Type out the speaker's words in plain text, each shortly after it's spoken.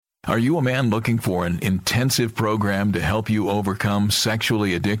Are you a man looking for an intensive program to help you overcome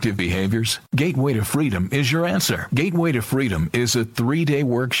sexually addictive behaviors? Gateway to Freedom is your answer. Gateway to Freedom is a 3-day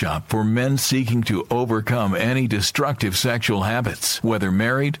workshop for men seeking to overcome any destructive sexual habits. Whether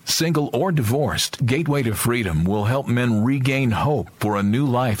married, single, or divorced, Gateway to Freedom will help men regain hope for a new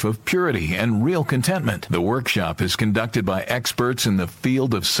life of purity and real contentment. The workshop is conducted by experts in the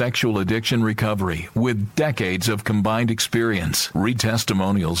field of sexual addiction recovery with decades of combined experience. Read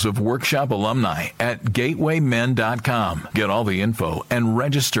testimonials of workshop alumni at gatewaymen.com. Get all the info and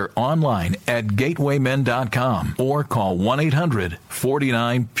register online at gatewaymen.com or call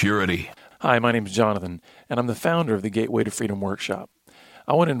 1-800-49-PURITY. Hi, my name is Jonathan, and I'm the founder of the Gateway to Freedom Workshop.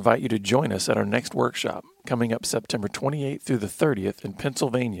 I want to invite you to join us at our next workshop coming up September 28th through the 30th in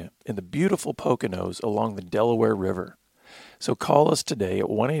Pennsylvania in the beautiful Poconos along the Delaware River. So call us today at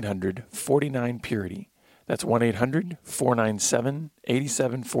 1-800-49-PURITY. That's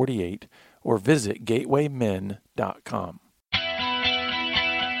 1-800-497-8748 or visit gatewaymen.com.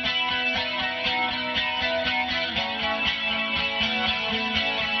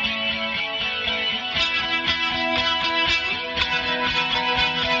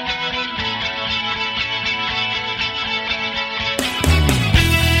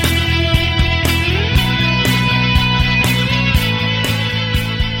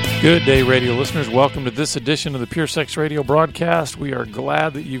 Good day, radio listeners. Welcome to this edition of the Pure Sex Radio broadcast. We are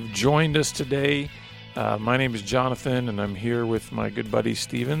glad that you've joined us today. My name is Jonathan, and I'm here with my good buddy,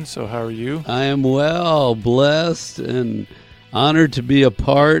 Steven. So how are you? I am well, blessed, and honored to be a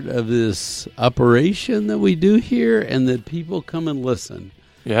part of this operation that we do here and that people come and listen.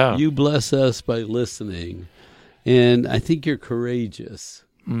 Yeah. You bless us by listening, and I think you're courageous.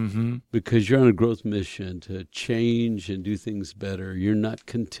 Mm-hmm. Because you're on a growth mission to change and do things better. You're not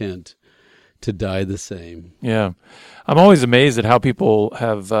content to die the same. Yeah. I'm always amazed at how people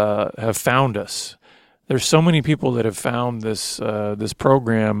have found us. There's so many people that have found this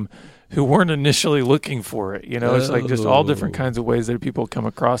program who weren't initially looking for it. You know, it's like just all different kinds of ways that people come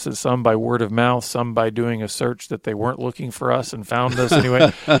across it, some by word of mouth, some by doing a search that they weren't looking for us and found us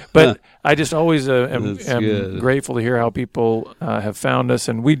anyway. But I just always am grateful to hear how people have found us,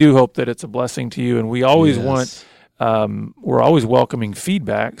 and we do hope that it's a blessing to you, and we always want, we're always welcoming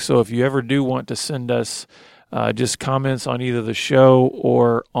feedback, so if you ever do want to send us just comments on either the show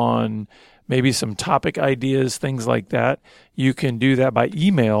or on maybe some topic ideas, things like that, you can do that by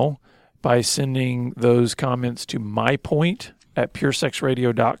email, by sending those comments to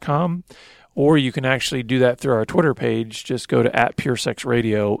mypoint@puresexradio.com, or you can actually do that through our Twitter page. Just go to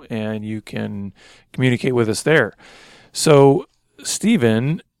 @puresexradio, and you can communicate with us there. So,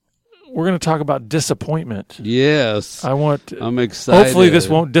 Stephen, we're going to talk about disappointment. Yes. I'm excited. Hopefully this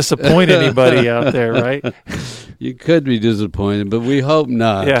won't disappoint anybody out there, right? You could be disappointed, but we hope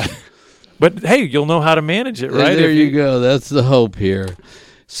not. Yeah. But, hey, you'll know how to manage it, right? And there you go. That's the hope here.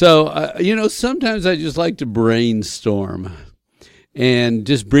 So, sometimes I just like to brainstorm and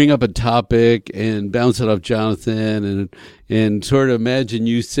just bring up a topic and bounce it off Jonathan and sort of imagine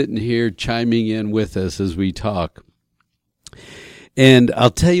you sitting here chiming in with us as we talk. And I'll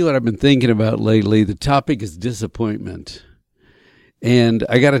tell you what I've been thinking about lately. The topic is disappointment. And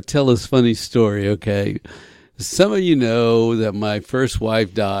I got to tell this funny story, okay? Some of you know that my first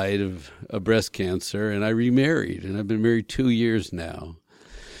wife died of breast cancer, and I remarried, and I've been married 2 years now.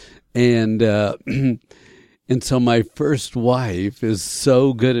 And so my first wife is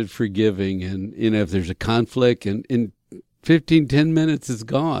so good at forgiving, and if there's a conflict, and in 10 minutes it's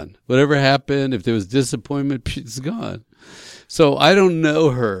gone. Whatever happened, if there was disappointment, it's gone. So I don't know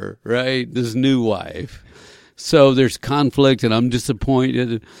her, right? This new wife. So there's conflict, and I'm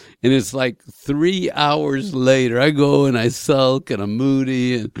disappointed, and it's like 3 hours later, I go and I sulk, and I'm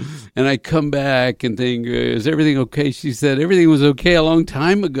moody, and I come back and think, is everything okay? She said, everything was okay a long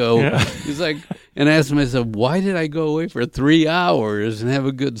time ago. Yeah. It's like, and I asked myself, why did I go away for 3 hours and have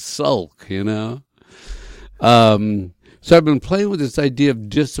a good sulk, So I've been playing with this idea of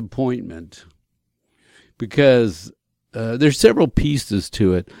disappointment because there's several pieces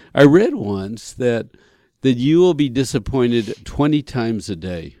to it. I read once that you will be disappointed 20 times a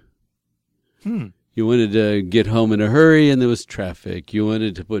day. You wanted to get home in a hurry, and there was traffic. You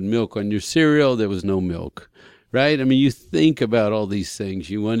wanted to put milk on your cereal, there was no milk, right? I mean, you think about all these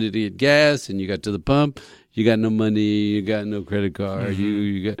things. You wanted to get gas, and you got to the pump. You got no money. You got no credit card. Mm-hmm.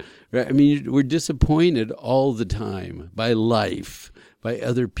 You got. Right? I mean, we're disappointed all the time by life, by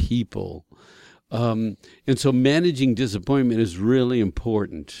other people. And so managing disappointment is really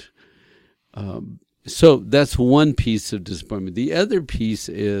important. So that's one piece of disappointment. The other piece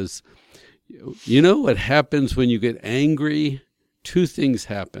is, what happens when you get angry two things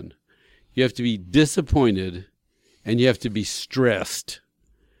happen. You have to be disappointed and you have to be stressed.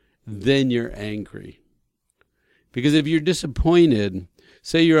 Then you're angry. Because if you're disappointed,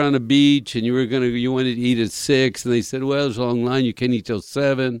 say you're on a beach and you wanted to eat at 6 and they said, well, there's a long line, you can't eat till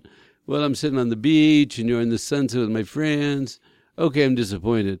 7. Well, I'm sitting on the beach and you're in the sunset with my friends. Okay, I'm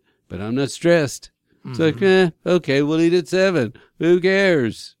disappointed, but I'm not stressed. It's like, okay, we'll eat at 7. Who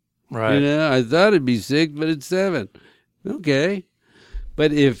cares? Right. You know, I thought it'd be 6, but it's 7. Okay.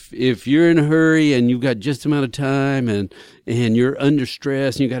 But if you're in a hurry and you've got just amount of time and you're under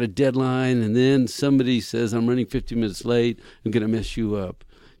stress and you got a deadline and then somebody says, I'm running 50 minutes late, I'm going to mess you up,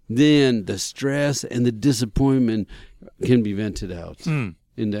 then the stress and the disappointment can be vented out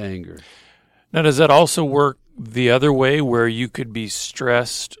into anger. Now, does that also work the other way where you could be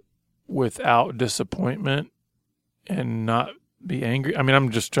stressed without disappointment and not be angry? I mean, I'm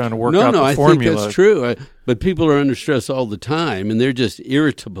just trying to work out the formula. I think that's true. But people are under stress all the time, and they're just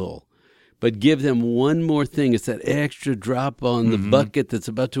irritable. But give them one more thing. It's that extra drop on the bucket that's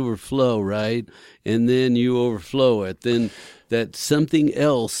about to overflow, right? And then you overflow it. Then that something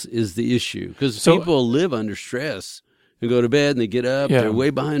else is the issue. Because people live under stress and go to bed, and they get up. Yeah. They're way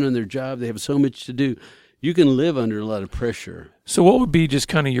behind on their job. They have so much to do. You can live under a lot of pressure. So what would be just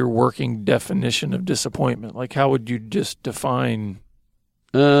kind of your working definition of disappointment? Like, how would you just define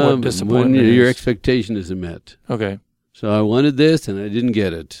what disappointment when is? Your expectation isn't met. Okay. So I wanted this, and I didn't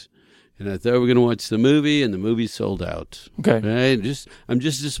get it. And I thought we were going to watch the movie, and the movie sold out. Okay. Right? I'm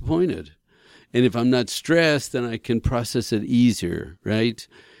just disappointed. And if I'm not stressed, then I can process it easier, right?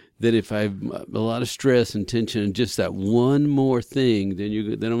 That if I have a lot of stress and tension and just that one more thing, then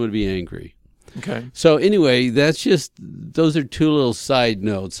I'm going to be angry. Okay. So anyway, those are two little side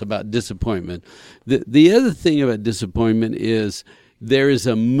notes about disappointment. The other thing about disappointment is there is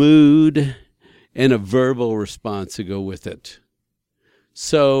a mood and a verbal response to go with it.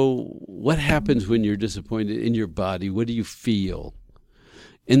 So what happens when you're disappointed in your body? What do you feel?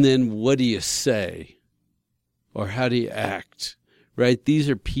 And then what do you say? Or how do you act? Right? These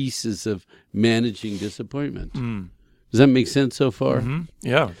are pieces of managing disappointment. Does that make sense so far? Mm-hmm.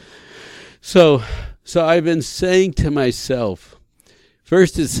 Yeah. So I've been saying to myself,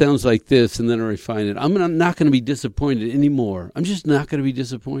 first it sounds like this, and then I refine it. I'm not going to be disappointed anymore. I'm just not going to be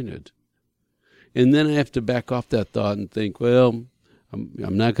disappointed. And then I have to back off that thought and think, well,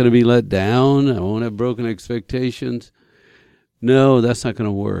 I'm not going to be let down. I won't have broken expectations. No, that's not going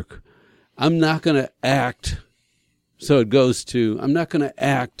to work. I'm not going to act. So it goes to, I'm not going to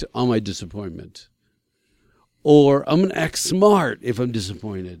act on my disappointment. Or I'm going to act smart if I'm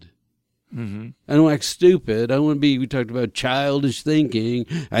disappointed. Mm-hmm. I don't act stupid. I don't want to be, we talked about childish thinking.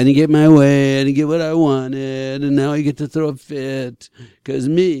 I didn't get my way. I didn't get what I wanted. And now I get to throw a fit because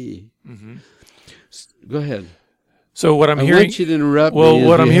me. Mm-hmm. Go ahead. So what I'm hearing, I want you to interrupt me. Well,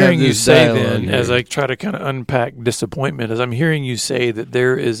 what I'm hearing you say then, here. as I try to kind of unpack disappointment, is I'm hearing you say that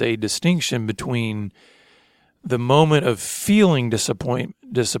there is a distinction between the moment of feeling disappointed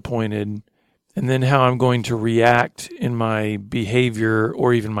and then how I'm going to react in my behavior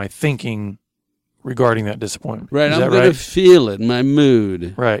or even my thinking regarding that disappointment. Right, I'm going to feel it, my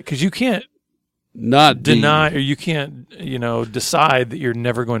mood. Right, because you can't not deny or you can't, decide that you're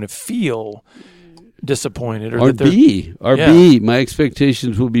never going to feel disappointed or be. My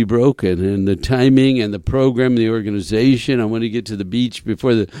expectations will be broken, and the timing and the program, the organization. I want to get to the beach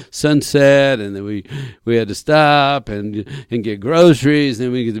before the sunset, and then we had to stop and get groceries.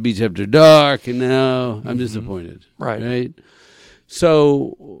 Then we get to the beach after dark, and now I'm disappointed. Right.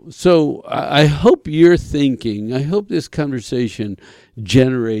 So I hope you're thinking. I hope this conversation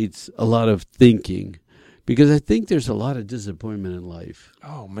generates a lot of thinking. Because I think there's a lot of disappointment in life.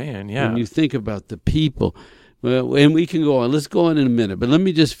 Oh, man, yeah. When you think about the people. Well, and we can go on. Let's go on in a minute. But let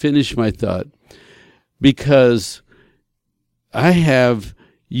me just finish my thought. Because I have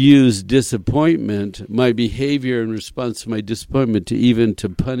used disappointment, my behavior in response to my disappointment, to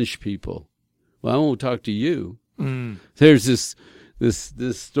punish people. Well, I won't talk to you. There's this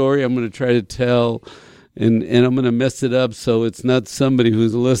story I'm going to try to tell, and I'm going to mess it up so it's not somebody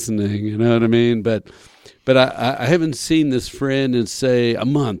who's listening. You know what I mean? But I haven't seen this friend in, say, a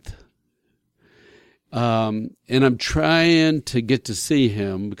month. And I'm trying to get to see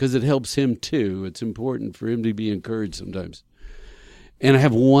him because it helps him too. It's important for him to be encouraged sometimes. And I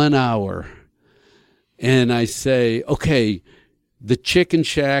have 1 hour. And I say, okay, the Chicken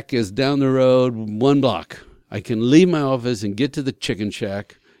Shack is down the road 1 block. I can leave my office and get to the Chicken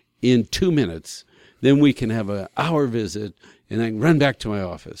Shack in 2 minutes. Then we can have an hour visit and I can run back to my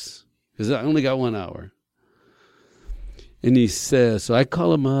office because I only got 1 hour. And he says, so I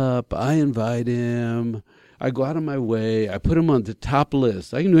call him up, I invite him, I go out of my way. I put him on the top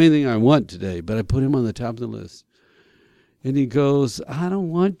list. I can do anything I want today, but I put him on the top of the list. And he goes, I don't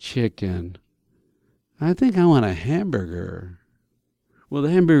want chicken. I think I want a hamburger. Well, the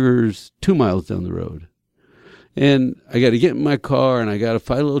hamburger's 2 miles down the road. And I got to get in my car, and I got to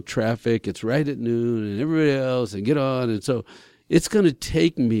fight a little traffic. It's right at noon, and everybody else, and get on. And so it's going to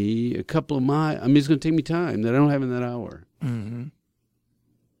take me a couple of miles. I mean, it's going to take me time that I don't have in that hour. Mm-hmm.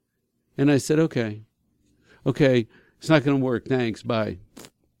 And I said, okay, it's not going to work. Thanks, bye.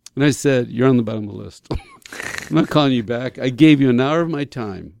 And I said, you're on the bottom of the list. I'm not calling you back. I gave you an hour of my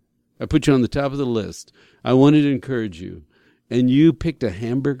time. I put you on the top of the list. I wanted to encourage you. And you picked a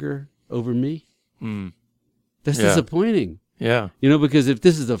hamburger over me? Mm. That's disappointing. Yeah. Because if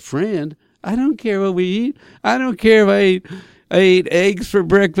this is a friend, I don't care what we eat. I don't care if I ate eggs for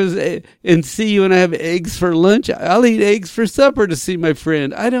breakfast and see you and I have eggs for lunch. I'll eat eggs for supper to see my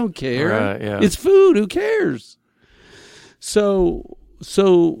friend. I don't care. Right, yeah. It's food. Who cares? So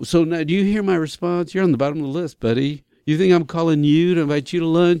now do you hear my response? You're on the bottom of the list, buddy. You think I'm calling you to invite you to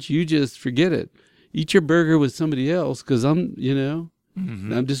lunch? You just forget it. Eat your burger with somebody else because I'm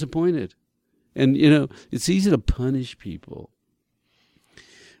disappointed. And, it's easy to punish people.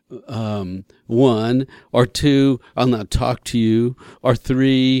 1 or 2, I'll not talk to you. Or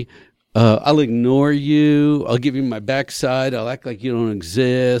 3, I'll ignore you. I'll give you my backside. I'll act like you don't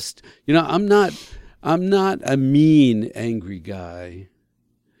exist. I'm not a mean, angry guy.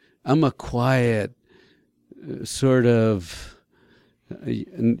 I'm a quiet sort of,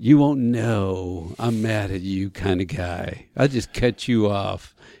 you won't know I'm mad at you kind of guy. I'll just cut you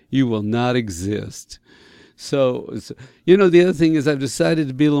off. You will not exist. So, the other thing is I've decided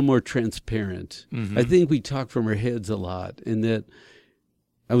to be a little more transparent. Mm-hmm. I think we talk from our heads a lot, and that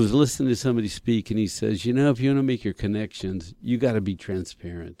I was listening to somebody speak, and he says, if you want to make your connections, you got to be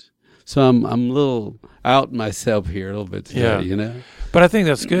transparent. So I'm a little out myself here a little bit today, But I think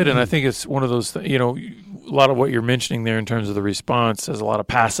that's good, and I think it's one of those, a lot of what you're mentioning there in terms of the response has a lot of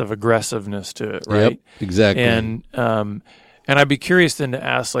passive aggressiveness to it, right? Yep, exactly. And I'd be curious then to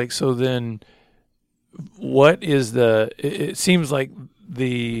ask, so then what is it seems like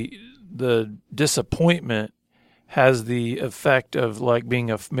the disappointment has the effect of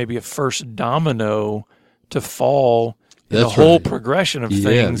being maybe a first domino to fall in the whole progression of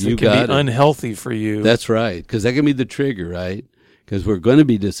things that can be unhealthy for you. That's right, because that can be the trigger, right? Because we're going to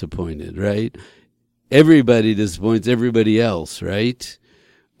be disappointed, right? Everybody disappoints everybody else, right?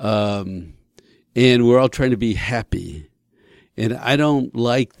 And we're all trying to be happy. And I don't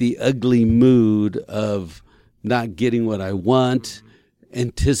like the ugly mood of not getting what I want,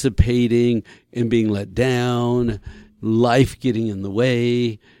 anticipating and being let down, life getting in the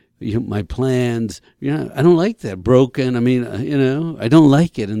way, my plans. I don't like that. Broken. I mean, I don't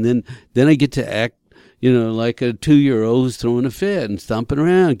like it. And then I get to act, like a 2-year-old who's throwing a fit and stomping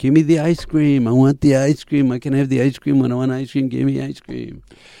around. Give me the ice cream. I want the ice cream. I can have the ice cream when I want ice cream. Give me ice cream.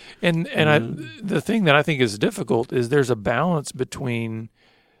 And the thing that I think is difficult is there's a balance between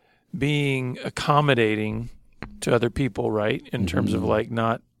being accommodating to other people, right, in terms of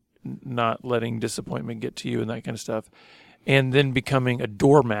not letting disappointment get to you and that kind of stuff, and then becoming a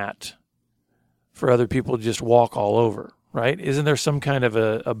doormat for other people to just walk all over, right? Isn't there some kind of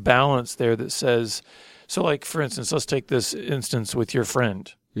a balance there that says, so for instance, let's take this instance with your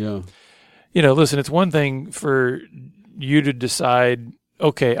friend. Yeah. Listen, it's one thing for you to decide,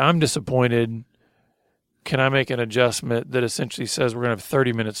 okay, I'm disappointed. Can I make an adjustment that essentially says we're going to have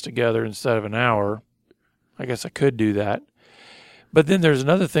 30 minutes together instead of an hour? I guess I could do that. But then there's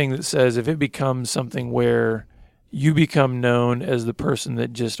another thing that says if it becomes something where you become known as the person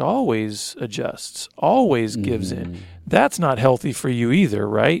that just always adjusts, always gives in, that's not healthy for you either,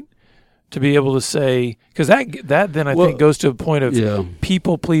 right? To be able to say, because that then I think goes to a point of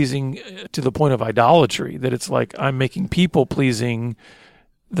people pleasing to the point of idolatry, that it's like I'm making people pleasing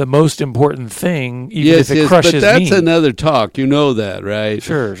the most important thing, even if it crushes me. But that's another talk. You know that, right?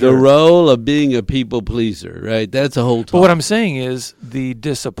 Sure. The role of being a people pleaser, right? That's a whole talk. But what I'm saying is the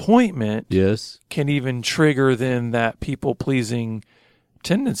disappointment can even trigger then that people pleasing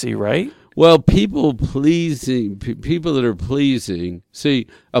tendency, right? Well, people that are pleasing, see,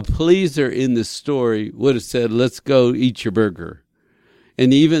 a pleaser in the story would have said, let's go eat your burger.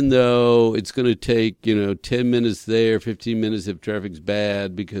 And even though it's going to take, 10 minutes there, 15 minutes if traffic's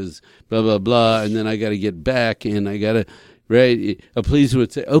bad because blah, blah, blah, and then I got to get back and I got to, right? A pleaser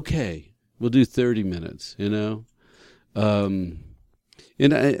would say, okay, we'll do 30 minutes, And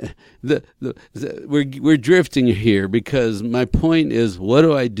we're drifting here because my point is, what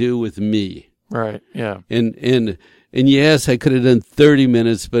do I do with me? Right. Yeah. And And yes, I could have done 30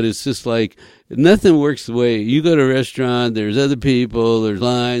 minutes, but it's just like nothing works the way you go to a restaurant. There's other people, there's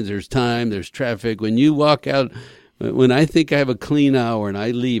lines, there's time, there's traffic. When you walk out, when I think I have a clean hour and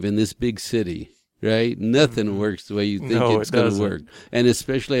I leave in this big city, right? Nothing works the way you think it's going to work. And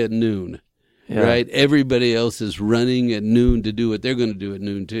especially at noon, right? Everybody else is running at noon to do what they're going to do at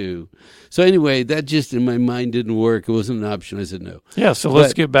noon too. So anyway, that just in my mind didn't work. It wasn't an option. I said no. Yeah, so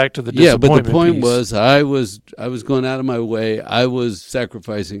let's get back to the disappointment. Yeah, but the point piece. was I was going out of my way. I was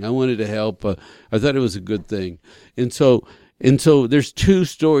sacrificing. I wanted to help. I thought it was a good thing. And so there's two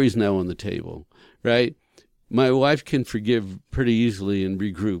stories now on the table, right? My wife can forgive pretty easily and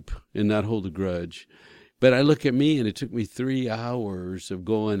regroup and not hold a grudge. But I look at me, and it took me 3 hours of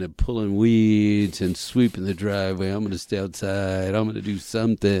going and pulling weeds and sweeping the driveway. I'm going to stay outside. I'm going to do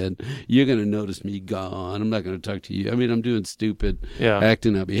something. You're going to notice me gone. I'm not going to talk to you. I mean, I'm doing stupid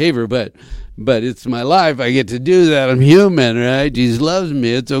acting out behavior, but it's my life. I get to do that. I'm human, right? Jesus loves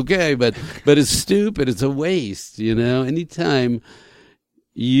me. It's okay, but it's stupid. It's a waste, you know. Anytime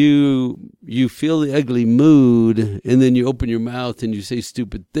you feel the ugly mood and then you open your mouth and you say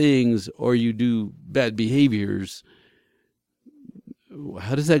stupid things or you do bad behaviors,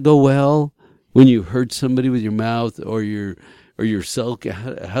 how does that go well? When you hurt somebody with your mouth or your sulk,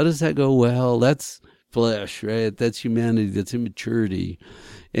 how does that go well? That's flesh, right? That's humanity. That's immaturity.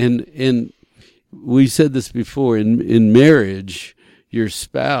 And we said this before, in marriage, your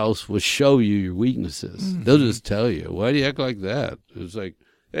spouse will show you your weaknesses. Mm-hmm. They'll just tell you, why do you act like that? It's like,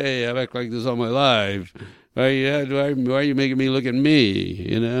 hey, I've acted like this all my life. Why are you making me look at me?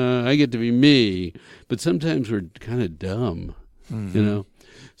 You know, I get to be me. But sometimes we're kind of dumb, you know.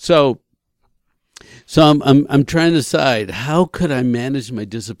 So I'm trying to decide, how could I manage my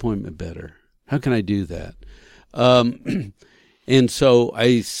disappointment better? How can I do that? And so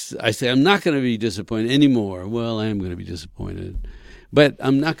I say, I'm not going to be disappointed anymore. Well, I am going to be disappointed. But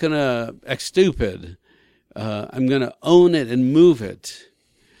I'm not going to act stupid. I'm going to own it and move it.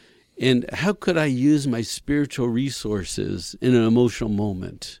 And how could I use my spiritual resources in an emotional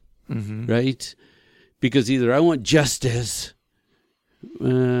moment, right? Because either I want justice,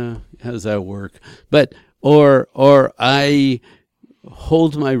 how does that work? But or I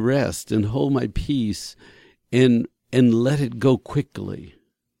hold my rest and hold my peace and let it go quickly.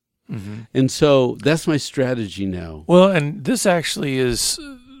 And so that's my strategy now. Well, and this actually is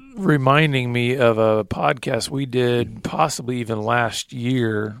reminding me of a podcast we did possibly even last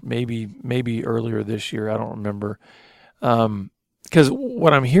year, maybe earlier this year. I don't remember. Because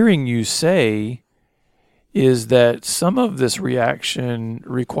what I'm hearing you say is that some of this reaction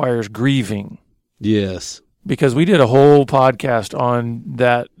requires grieving. Yes. Because we did a whole podcast on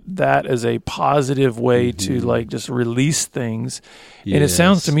that as a positive way to like just release things. Yes. And it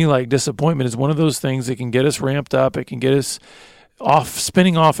sounds to me like disappointment is one of those things that can get us ramped up. It can get us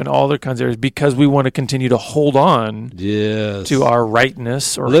spinning off in all other kinds of areas because we want to continue to hold on to our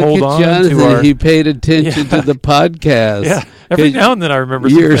rightness or hold on Jonathan, to our... He paid attention to the podcast. Yeah, every now and then I remember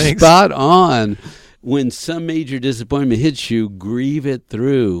some things. You're spot on. When some major disappointment hits you, grieve it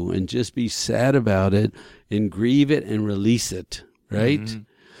through and just be sad about it and grieve it and release it, right?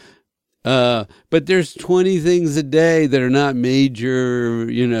 But there's 20 things a day that are not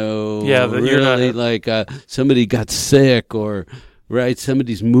major, you know, that you're not... like somebody got sick or, right,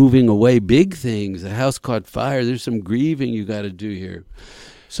 somebody's moving away, big things, a house caught fire. There's some grieving you got to do here.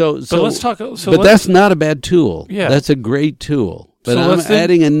 So let's talk. But that's not a bad tool. Yeah. That's a great tool. But I'm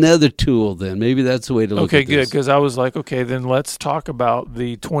adding another tool then. Maybe that's the way to look at this. Okay, good, because I was like, okay, then let's talk about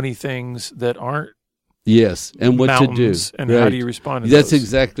the 20 things that aren't and what to do. And how do you respond to That's those?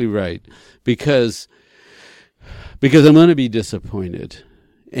 exactly right. Because I'm going to be disappointed.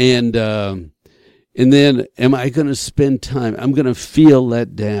 And then am I going to spend time? I'm going to feel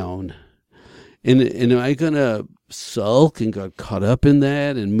let down. And am I going to sulk and got caught up in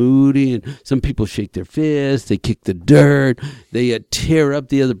that and moody, and some people shake their fists, they kick the dirt, they tear up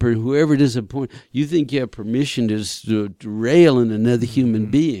the other person, whoever disappoints. You think you have permission to rail in another human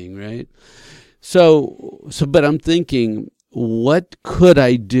being, right? So, but I'm thinking, what could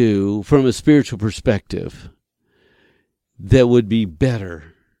I do from a spiritual perspective that would be better?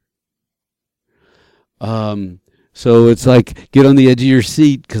 So it's like, get on the edge of your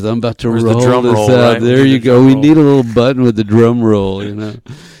seat because I'm about to roll the drum this roll, out. right? There you go. We need a little button with the drum roll, you know.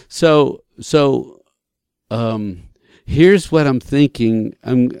 So here's what I'm thinking,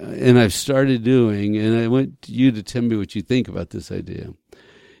 and I've started doing, and I want you to tell me what you think about this idea.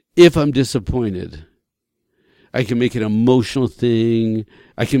 If I'm disappointed, I can make it an emotional thing.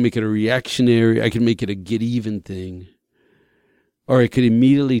 I can make it a reactionary. I can make it a get-even thing. Or I could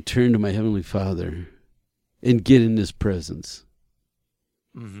immediately turn to my Heavenly Father and get in his presence.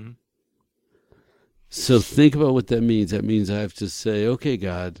 Mm-hmm. So think about what that means. That means I have to say, okay,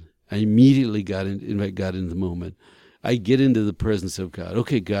 God, I immediately invite God into the moment. I get into the presence of God.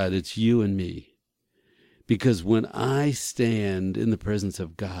 Okay, God, it's you and me. Because when I stand in the presence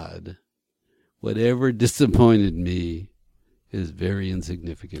of God, whatever disappointed me is very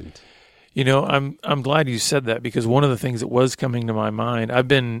insignificant. You know, I'm glad you said that, because one of the things that was coming to my mind, I've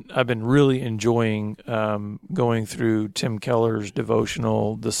been really enjoying going through Tim Keller's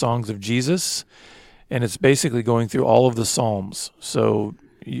devotional, The Songs of Jesus, and it's basically going through all of the Psalms. So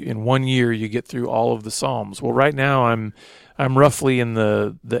in 1 year you get through all of the Psalms. Well, right now I'm roughly in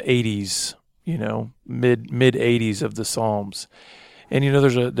the 80s, you know, mid 80s of the Psalms, and you know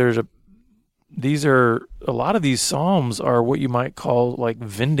a lot of these Psalms are what you might call like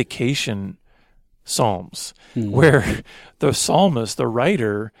vindication Psalms, where the psalmist, the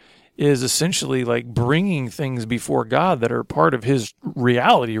writer, is essentially like bringing things before God that are part of his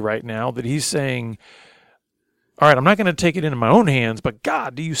reality right now, that he's saying, all right, I'm not going to take it into my own hands, but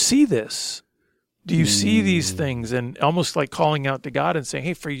God, do you see this? Do you see these things? And almost like calling out to God and saying,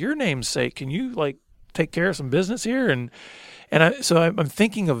 hey, for your name's sake, can you like take care of some business here? And I'm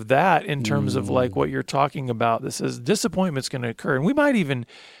thinking of that in terms of like what you're talking about. This is disappointment's going to occur. And we might even,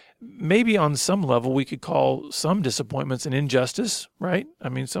 maybe on some level, we could call some disappointments an injustice, right? I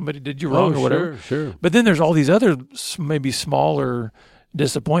mean, somebody did you wrong or whatever. Sure. But then there's all these other maybe smaller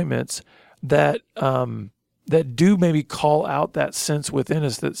disappointments that that do maybe call out that sense within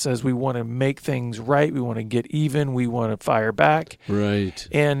us that says we want to make things right, we want to get even, we want to fire back. Right.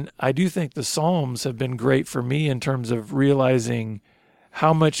 And I do think the Psalms have been great for me in terms of realizing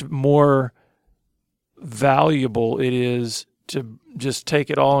how much more valuable it is to just take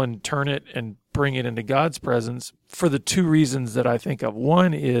it all and turn it and bring it into God's presence, for the two reasons that I think of.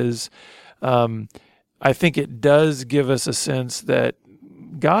 One is I think it does give us a sense that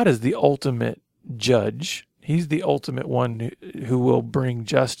God is the ultimate judge. He's the ultimate one who will bring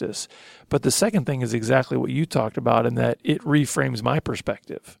justice. But the second thing is exactly what you talked about, in that it reframes my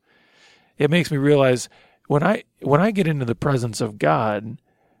perspective. It makes me realize when I get into the presence of God,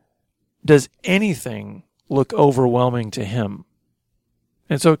 does anything look overwhelming to him?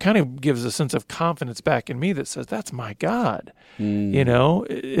 And so it kind of gives a sense of confidence back in me that says, that's my God. You know,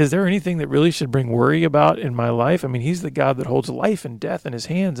 is there anything that really should bring worry about in my life? I mean, he's the God that holds life and death in his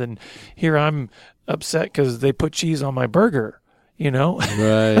hands. And here I'm upset because they put cheese on my burger, you know?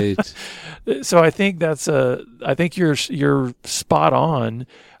 Right. So I think I think you're spot on.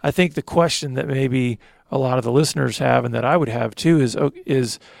 I think the question that maybe a lot of the listeners have, and that I would have too,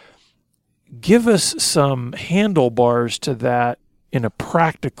 is give us some handlebars to that in a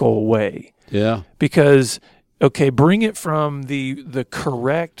practical way. Yeah. Because, okay, bring it from the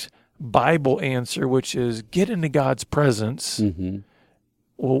correct Bible answer, which is get into God's presence. Mm-hmm.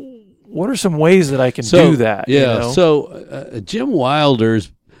 Well, what are some ways that I can do that? Yeah. You know? So Jim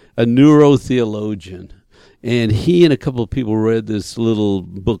Wilder's a neurotheologian, and he and a couple of people read this little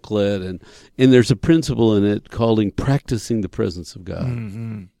booklet, and there's a principle in it called practicing the presence of God.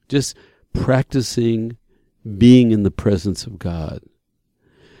 Mm-hmm. Just practicing being in the presence of God.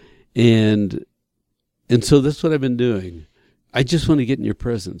 And so that's what I've been doing. I just want to get in your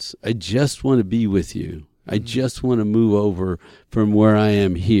presence. I just want to be with you. I just want to move over from where I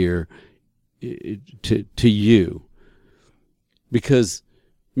am here to you. Because,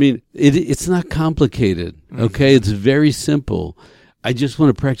 I mean, it's not complicated, okay? It's very simple. I just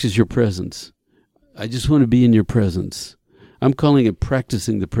want to practice your presence. I just want to be in your presence. I'm calling it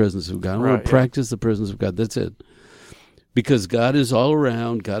practicing the presence of God. I want to practice the presence of God. That's it. Because God is all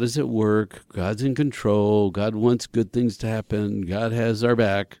around. God is at work. God's in control. God wants good things to happen. God has our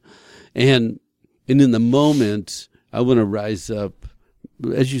back. And in the moment, I want to rise up,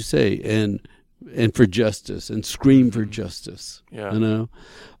 as you say, and for justice and scream for justice. Yeah. You know?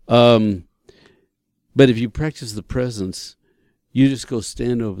 But if you practice the presence, you just go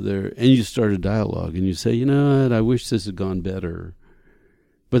stand over there and you start a dialogue and you say, you know what, I wish this had gone better.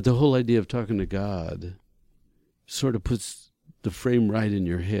 But the whole idea of talking to God sort of puts the frame right in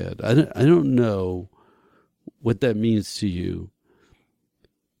your head. I don't know what that means to you,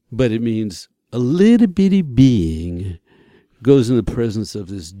 but it means a little bitty being goes in the presence of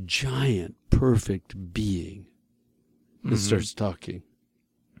this giant, perfect being that starts talking.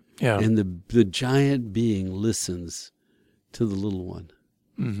 Yeah. And the giant being listens to the little one.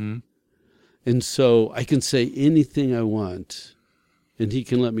 Mm-hmm. And so I can say anything I want, and he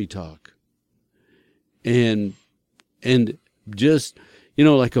can let me talk. And just, you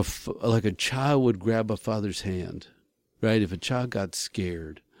know, like a child would grab a father's hand, right? If a child got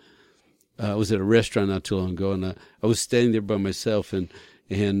scared, I was at a restaurant not too long ago, and I was standing there by myself and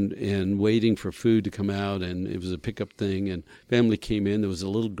waiting for food to come out, and it was a pickup thing, and family came in. There was a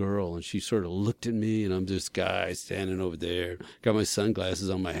little girl, and she sort of looked at me, and I'm this guy standing over there, got my sunglasses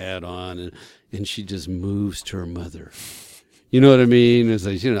on, my hat on, and she just moves to her mother. You know what I mean? It's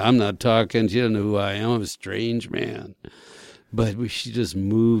like, I'm not talking. She doesn't know who I am. I'm a strange man. But she just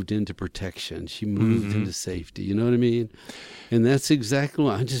moved into protection. She moved into safety. You know what I mean? And that's exactly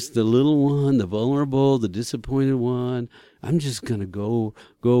what I'm just the little one, the vulnerable, the disappointed one. I'm just going to go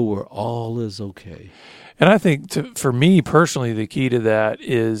where all is okay. And I think for me personally, the key to that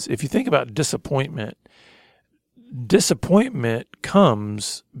is if you think about disappointment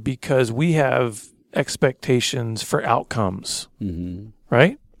comes because we have expectations for outcomes,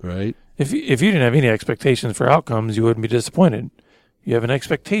 right? Right. If you didn't have any expectations for outcomes, you wouldn't be disappointed. You have an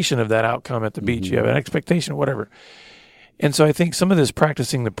expectation of that outcome at the beach. You have an expectation of whatever. And so I think some of this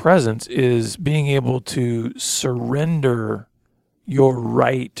practicing the presence is being able to surrender your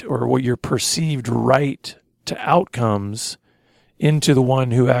right or what your perceived right to outcomes into the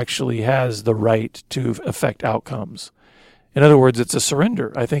one who actually has the right to affect outcomes. In other words, it's a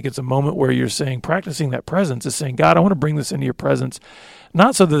surrender. I think it's a moment where you're saying, practicing that presence is saying, God, I want to bring this into your presence,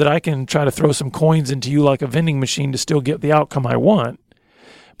 not so that I can try to throw some coins into you like a vending machine to still get the outcome I want,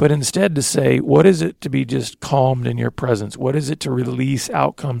 but instead to say, what is it to be just calmed in your presence? What is it to release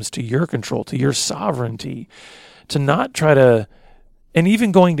outcomes to your control, to your sovereignty, to not try to, and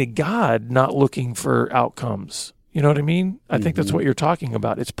even going to God, not looking for outcomes. You know what I mean? I think that's what you're talking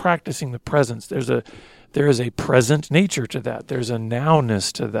about. It's practicing the presence. There is a present nature to that. There's a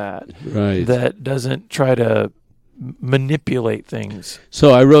nowness to that that doesn't try to manipulate things.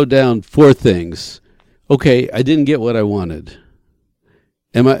 So I wrote down 4 things. Okay, I didn't get what I wanted.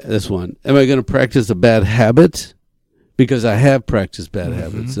 That's one. Am I going to practice a bad habit? Because I have practiced bad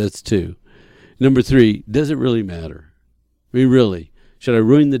habits. That's 2. Number 3, does it really matter? I mean, really. Should I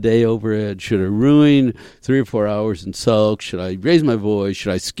ruin the day over it? Should I ruin 3 or 4 hours and sulk? Should I raise my voice?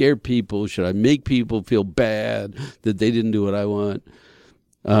 Should I scare people? Should I make people feel bad that they didn't do what I want?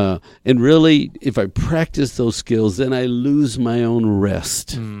 And really, if I practice those skills, then I lose my own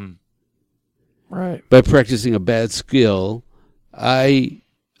rest. Right. By practicing a bad skill, I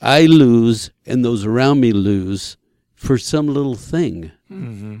lose, and those around me lose for some little thing.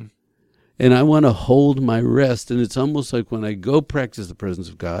 And I want to hold my rest. And it's almost like when I go practice the presence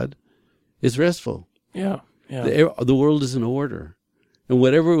of God, it's restful. Yeah. The world is in order. And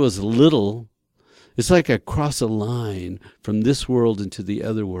whatever was little, it's like I cross a line from this world into the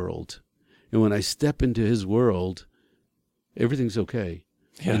other world. And when I step into his world, everything's okay.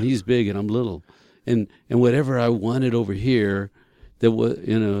 Yeah. And he's big and I'm little. And whatever I wanted over here that was,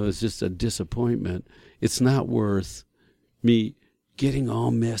 it's just a disappointment. It's not worth me getting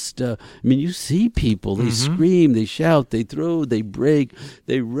all messed up. I mean, you see people, they scream, they shout, they throw, they break,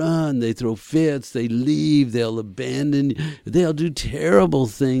 they run, they throw fits, they leave, they'll abandon, they'll do terrible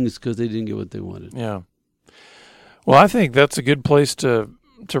things because they didn't get what they wanted. Yeah. Well, I think that's a good place to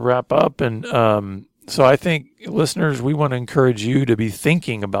wrap up. And so I think, listeners, we want to encourage you to be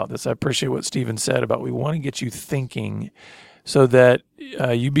thinking about this. I appreciate what Stephen said about we want to get you thinking so that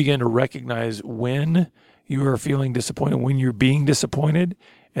you begin to recognize when you are feeling disappointed, when you're being disappointed,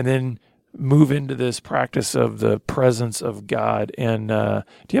 and then move into this practice of the presence of God. And do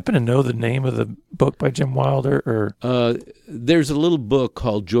you happen to know the name of the book by Jim Wilder? Or there's a little book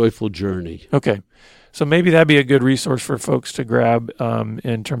called Joyful Journey. Okay. So maybe that'd be a good resource for folks to grab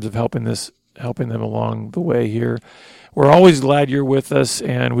in terms of helping them along the way here. We're always glad you're with us,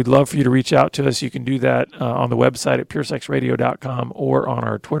 and we'd love for you to reach out to us. You can do that on the website at puresexradio.com or on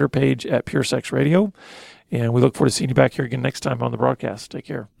our Twitter page at puresexradio. And we look forward to seeing you back here again next time on the broadcast. Take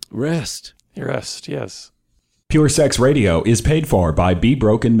care. Rest. Rest, yes. Pure Sex Radio is paid for by Be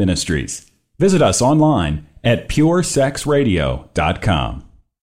Broken Ministries. Visit us online at puresexradio.com.